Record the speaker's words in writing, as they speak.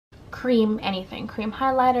cream anything. Cream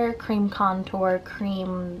highlighter, cream contour,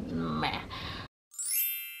 cream meh.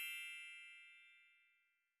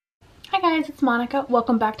 Hi guys, it's Monica.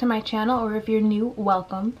 Welcome back to my channel, or if you're new,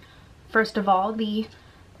 welcome. First of all, the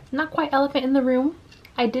not quite elephant in the room,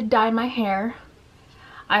 I did dye my hair.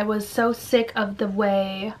 I was so sick of the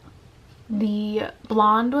way the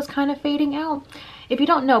blonde was kind of fading out. If you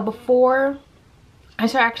don't know, before I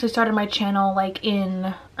actually started my channel like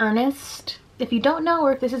in earnest, if you don't know,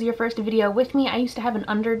 or if this is your first video with me, I used to have an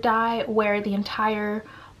under dye where the entire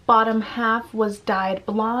bottom half was dyed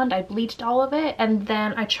blonde. I bleached all of it, and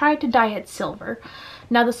then I tried to dye it silver.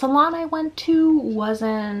 Now the salon I went to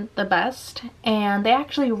wasn't the best, and they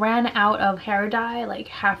actually ran out of hair dye like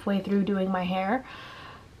halfway through doing my hair.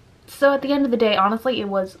 So at the end of the day, honestly, it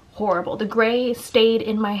was horrible. The gray stayed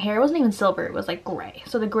in my hair. It wasn't even silver, it was like gray.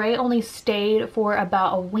 So the gray only stayed for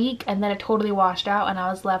about a week, and then it totally washed out, and I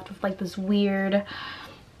was left with like this weird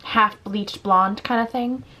half bleached blonde kind of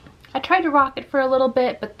thing. I tried to rock it for a little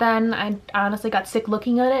bit, but then I honestly got sick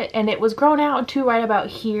looking at it, and it was grown out too right about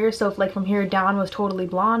here, so if like from here down was totally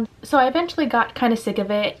blonde. So I eventually got kind of sick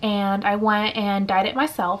of it, and I went and dyed it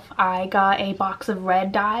myself. I got a box of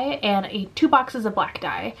red dye and 2 boxes of black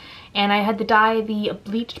dye, and I had to dye the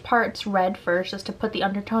bleached parts red first just to put the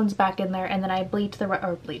undertones back in there, and then I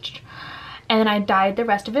and then I dyed the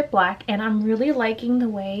rest of it black, and I'm really liking the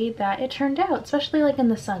way that it turned out, especially like in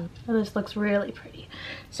the sun. This looks really pretty.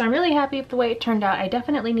 So I'm really happy with the way it turned out. I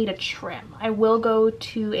definitely need a trim. I will go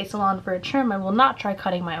to a salon for a trim. I will not try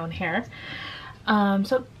cutting my own hair.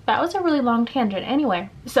 So that was a really long tangent. Anyway,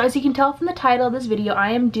 so as you can tell from the title of this video,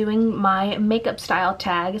 I am doing my makeup style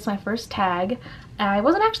tag. It's my first tag. I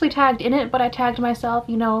wasn't actually tagged in it, but I tagged myself.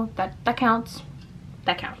 You know, that counts.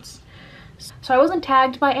 That counts. So I wasn't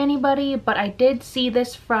tagged by anybody, but I did see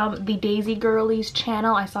this from the TheDaisyGirly's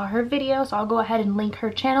channel. I saw her video, so I'll go ahead and link her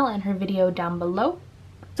channel and her video down below.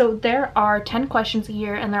 So there are 10 questions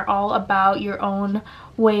here, and they're all about your own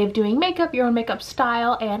way of doing makeup, your own makeup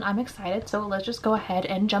style, and I'm excited, so let's just go ahead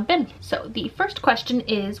and jump in. So the first question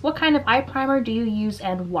is, what kind of eye primer do you use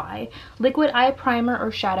and why? Liquid eye primer or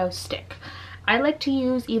shadow stick? I like to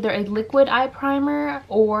use either a liquid eye primer,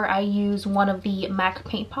 or I use one of the MAC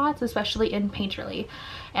paint pots, especially in Painterly.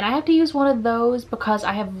 And I have to use one of those because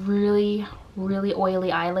I have really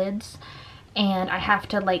oily eyelids, and I have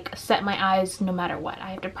to like set my eyes no matter what.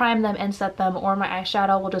 I have to prime them and set them, or my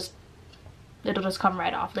eyeshadow will it'll just come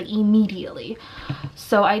right off like immediately.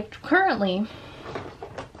 So currently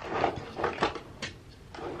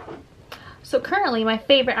my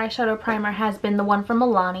favorite eyeshadow primer has been the one from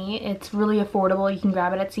Milani. It's really affordable. You can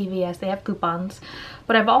grab it at CVS. They have coupons.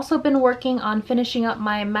 But I've also been working on finishing up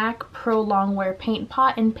my MAC Pro Longwear paint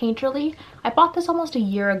pot in Painterly. I bought this almost a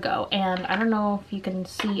year ago, and I don't know if you can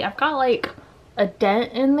see, I've got like a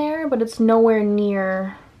dent in there, but it's nowhere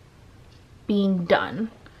near being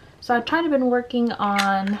done. So I've kind of been working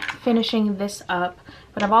on finishing this up,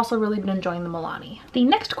 but I've also really been enjoying the Milani. The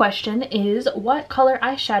next question is, what color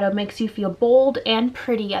eyeshadow makes you feel bold and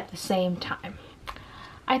pretty at the same time?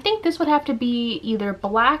 I think this would have to be either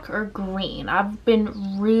black or green. I've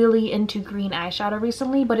been really into green eyeshadow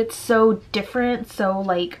recently, but it's so different, so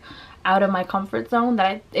like out of my comfort zone,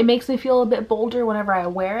 that it makes me feel a bit bolder whenever I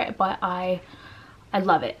wear it, but I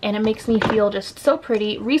love it, and it makes me feel just so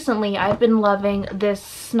pretty. Recently, I've been loving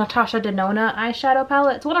this Natasha Denona eyeshadow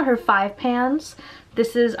palette. It's one of her 5 pans.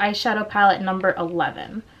 This is eyeshadow palette number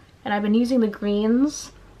 11, and I've been using the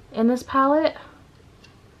greens in this palette.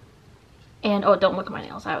 And oh, don't look at my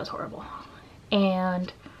nails, that was horrible.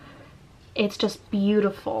 And it's just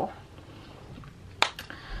beautiful.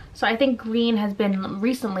 So I think green has been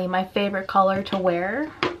recently my favorite color to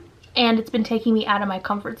wear, and it's been taking me out of my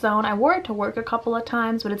comfort zone. I wore it to work a couple of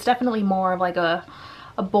times, but it's definitely more of like a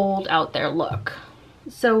bold out there look.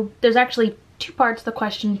 So there's actually 2 parts to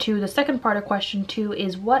question 2. The second part of question 2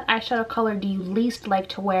 is, what eyeshadow color do you least like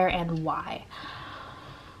to wear and why?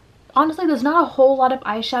 Honestly, there's not a whole lot of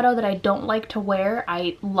eyeshadow that I don't like to wear.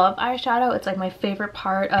 I love eyeshadow. It's like my favorite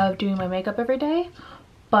part of doing my makeup every day.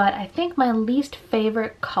 But I think my least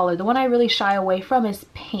favorite color, the one I really shy away from, is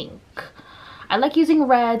pink. I like using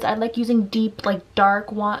reds. I like using deep, like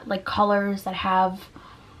dark like colors that have,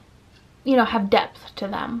 you know, have depth to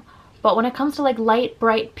them. But when it comes to like light,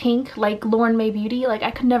 bright pink, like Lauren May Beauty, like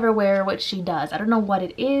I could never wear what she does. I don't know what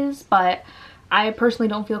it is, but I personally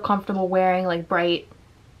don't feel comfortable wearing like bright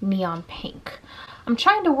neon pink. I'm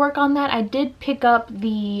trying to work on that. I did pick up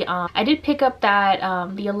the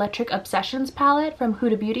the Electric Obsessions palette from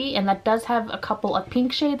Huda Beauty, and that does have a couple of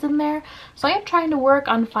pink shades in there. So I am trying to work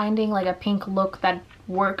on finding like a pink look that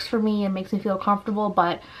works for me and makes me feel comfortable,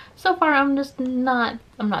 but so far I'm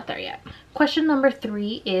not there yet. Question number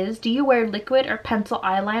 3 is, do you wear liquid or pencil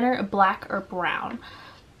eyeliner, black or brown?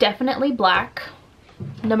 Definitely black,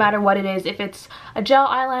 no matter what it is. If it's a gel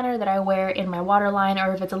eyeliner that I wear in my waterline,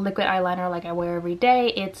 or if it's a liquid eyeliner like I wear every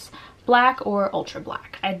day, it's black or ultra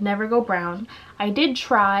black. I'd never go brown. I did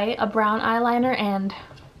try a brown eyeliner and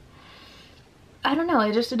I don't know,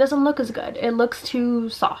 it doesn't look as good. It looks too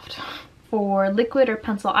soft. For liquid or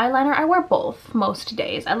pencil eyeliner, I wear both most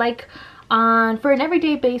days. I like, for an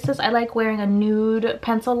everyday basis, I like wearing a nude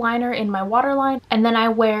pencil liner in my waterline, and then I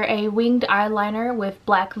wear a winged eyeliner with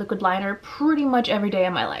black liquid liner pretty much every day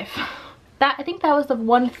of my life. I think that was the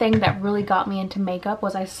one thing that really got me into makeup,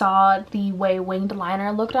 was I saw the way winged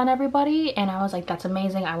liner looked on everybody and I was like, that's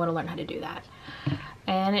amazing, I want to learn how to do that.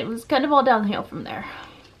 And it was kind of all downhill from there.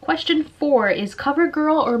 Question 4 is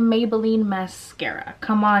CoverGirl or Maybelline mascara?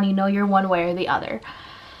 Come on, you know you're one way or the other.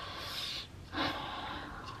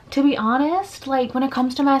 To be honest, like when it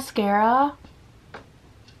comes to mascara,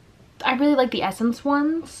 I really like the Essence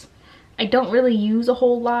ones. I don't really use a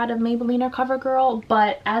whole lot of Maybelline or CoverGirl,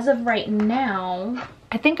 but as of right now,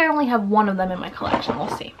 I think I only have one of them in my collection. We'll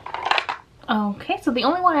see. Okay, so the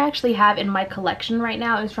only one I actually have in my collection right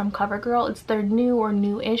now is from CoverGirl. It's their new or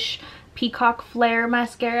new-ish Peacock Flare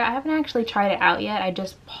mascara. I haven't actually tried it out yet. I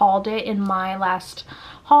just hauled it in my last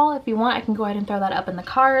haul. If you want, I can go ahead and throw that up in the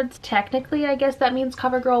cards. Technically, I guess that means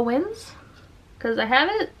CoverGirl wins, because I have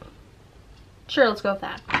it. Sure, let's go with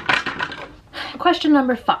that. Question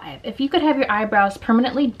number 5. If you could have your eyebrows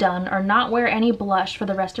permanently done or not wear any blush for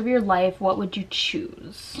the rest of your life, what would you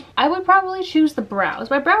choose? I would probably choose the brows.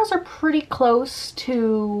 My brows are pretty close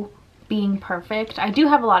to being perfect. I do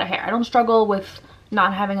have a lot of hair. I don't struggle with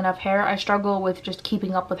not having enough hair. I struggle with just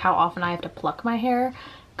keeping up with how often I have to pluck my hair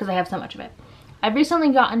because I have so much of it. I've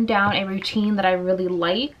recently gotten down a routine that I really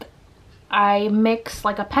like. I mix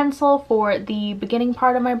like a pencil for the beginning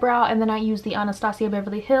part of my brow, and then I use the Anastasia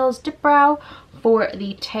Beverly Hills Dip Brow for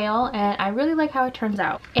the tail, and I really like how it turns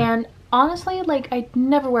out. And honestly, like, I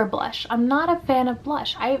never wear blush. I'm not a fan of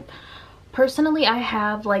blush. Personally, I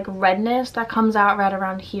have like redness that comes out right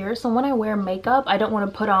around here, so when I wear makeup, I don't want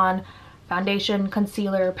to put on foundation,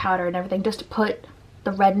 concealer, powder, and everything just to put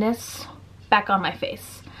the redness back on my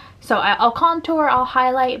face. So I'll contour, I'll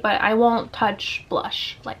highlight, but I won't touch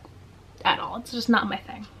blush, like, at all. It's just not my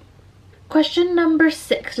thing. Question number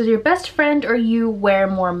 6. Does your best friend or you wear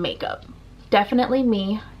more makeup? Definitely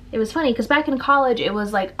me. It was funny because back in college it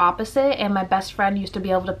was like opposite, and my best friend used to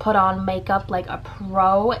be able to put on makeup like a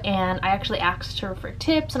pro, and I actually asked her for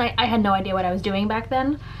tips, and I had no idea what I was doing back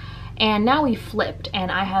then. And now we flipped,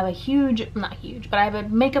 and I have a huge, not huge, but I have a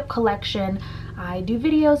makeup collection. I do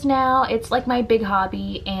videos now. It's like my big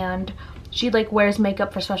hobby, and she like wears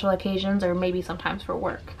makeup for special occasions or maybe sometimes for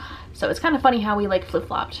work. So it's kind of funny how we like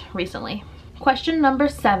flip-flopped recently. Question number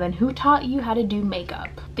 7. Who taught you how to do makeup?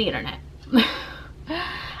 The internet.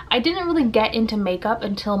 I didn't really get into makeup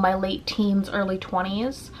until my late teens, early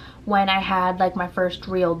 20s, when I had like my first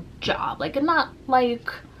real job. Like, not like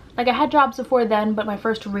I had jobs before then, but my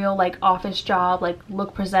first real like office job, like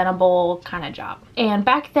look presentable kind of job. And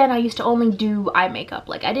back then I used to only do eye makeup.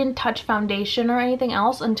 Like, I didn't touch foundation or anything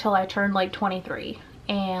else until I turned like 23.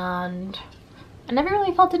 And I never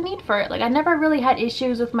really felt a need for it. Like, I never really had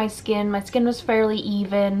issues with my skin. My skin was fairly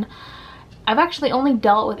even. I've actually only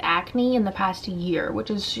dealt with acne in the past year, which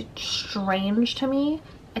is strange to me.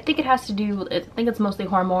 I think it has to do, I think it's mostly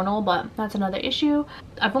hormonal, but that's another issue.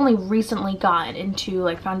 I've only recently gotten into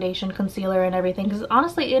like foundation, concealer, and everything because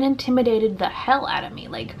honestly it intimidated the hell out of me.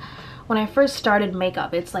 Like, when I first started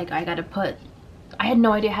makeup, it's like I had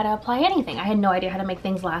no idea how to apply anything. I had no idea how to make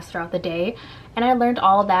things last throughout the day, and I learned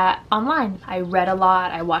all that online. I read a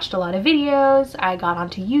lot, I watched a lot of videos, I got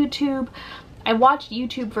onto YouTube. I watched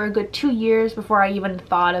YouTube for a good 2 years before I even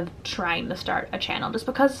thought of trying to start a channel, just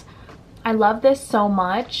because I love this so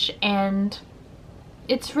much, and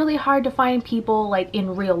it's really hard to find people like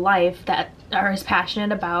in real life that are as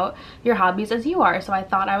passionate about your hobbies as you are. So I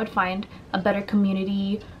thought I would find a better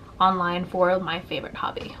community online for my favorite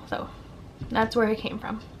hobby. So that's where it came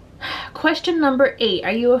from. Question number 8.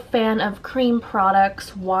 Are you a fan of cream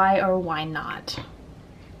products? Why or why not?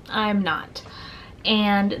 I'm not.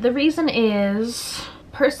 And the reason is,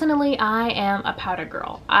 personally, I am a powder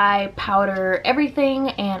girl. I powder everything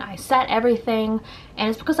and I set everything, and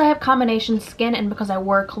it's because I have combination skin and because I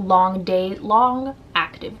work long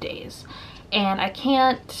active days, and I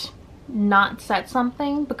can't not set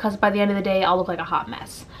something because by the end of the day I'll look like a hot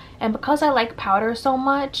mess. And because I like powder so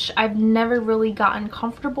much, I've never really gotten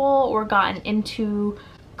comfortable or gotten into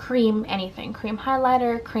cream anything. Cream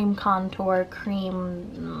highlighter, cream contour,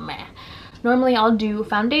 cream meh. Normally I'll do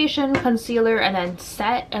foundation, concealer, and then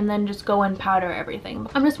set, and then just go and powder everything.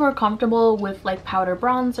 I'm just more comfortable with like powder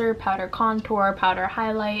bronzer, powder contour, powder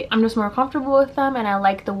highlight. I'm just more comfortable with them, and I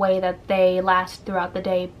like the way that they last throughout the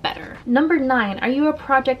day better. Number 9, are you a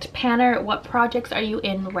project panner? What projects are you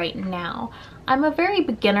in right now? I'm a very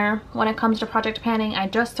beginner when it comes to project panning. I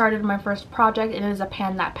just started my first project. It is a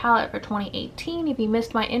Pan That palette for 2018. If you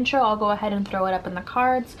missed my intro, I'll go ahead and throw it up in the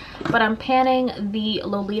cards. But I'm panning the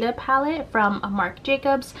Lolita palette from Marc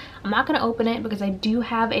Jacobs. I'm not going to open it because I do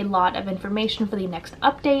have a lot of information for the next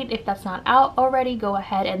update. If that's not out already, go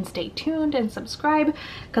ahead and stay tuned and subscribe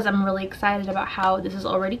because I'm really excited about how this is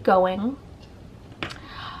already going.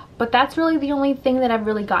 But that's really the only thing that I've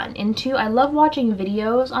really gotten into. I love watching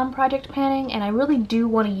videos on project panning, and I really do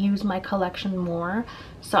want to use my collection more.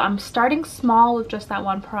 So I'm starting small with just that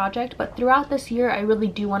one project, but throughout this year I really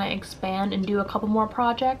do want to expand and do a couple more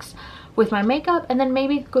projects with my makeup, and then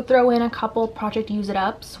maybe go throw in a couple project use it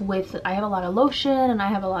ups with, I have a lot of lotion and I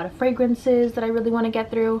have a lot of fragrances that I really want to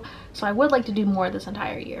get through. So I would like to do more this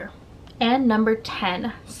entire year. And number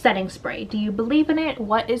 10, setting spray. Do you believe in it?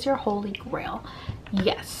 What is your holy grail?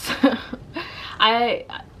 Yes.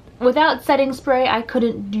 Without setting spray, I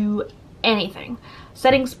couldn't do anything.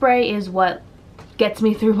 Setting spray is what gets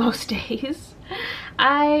me through most days.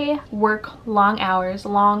 I work long hours,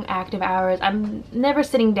 long active hours. I'm never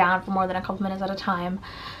sitting down for more than a couple minutes at a time.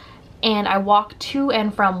 And I walk to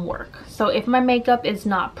and from work. So if my makeup is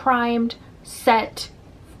not primed, set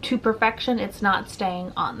to perfection, it's not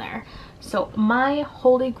staying on there. So my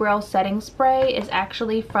holy grail setting spray is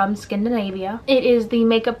actually from Scandinavia. It is the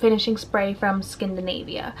makeup finishing spray from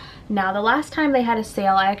Scandinavia. Now the last time they had a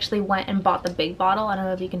sale, I actually went and bought the big bottle. I don't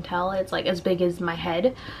know if you can tell, it's like as big as my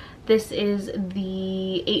head. This is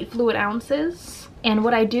the 8 fluid ounces. And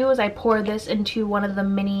what I do is I pour this into one of the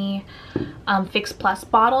mini Fix Plus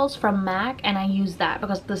bottles from MAC, and I use that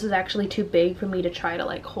because this is actually too big for me to try to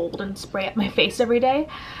like hold and spray at my face every day.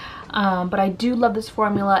 But I do love this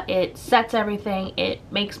formula. It sets everything. It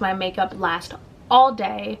makes my makeup last all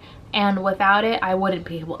day, and without it I wouldn't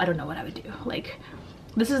be able, I don't know what I would do. Like,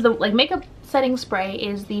 this is the like makeup setting spray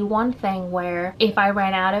is the one thing where if I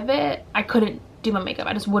ran out of it, I couldn't do my makeup.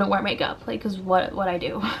 I just wouldn't wear makeup, like, because what I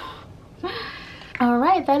do.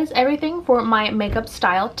 Alright, that is everything for my makeup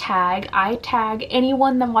style tag. I tag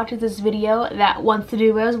anyone that watches this video that wants to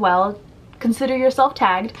do it as well. Consider yourself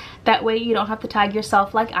tagged. That way you don't have to tag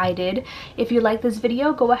yourself like I did. If you like this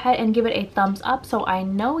video, go ahead and give it a thumbs up so I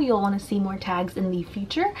know you'll want to see more tags in the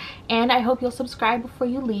future. And I hope you'll subscribe before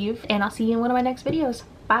you leave. And I'll see you in one of my next videos.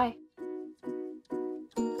 Bye.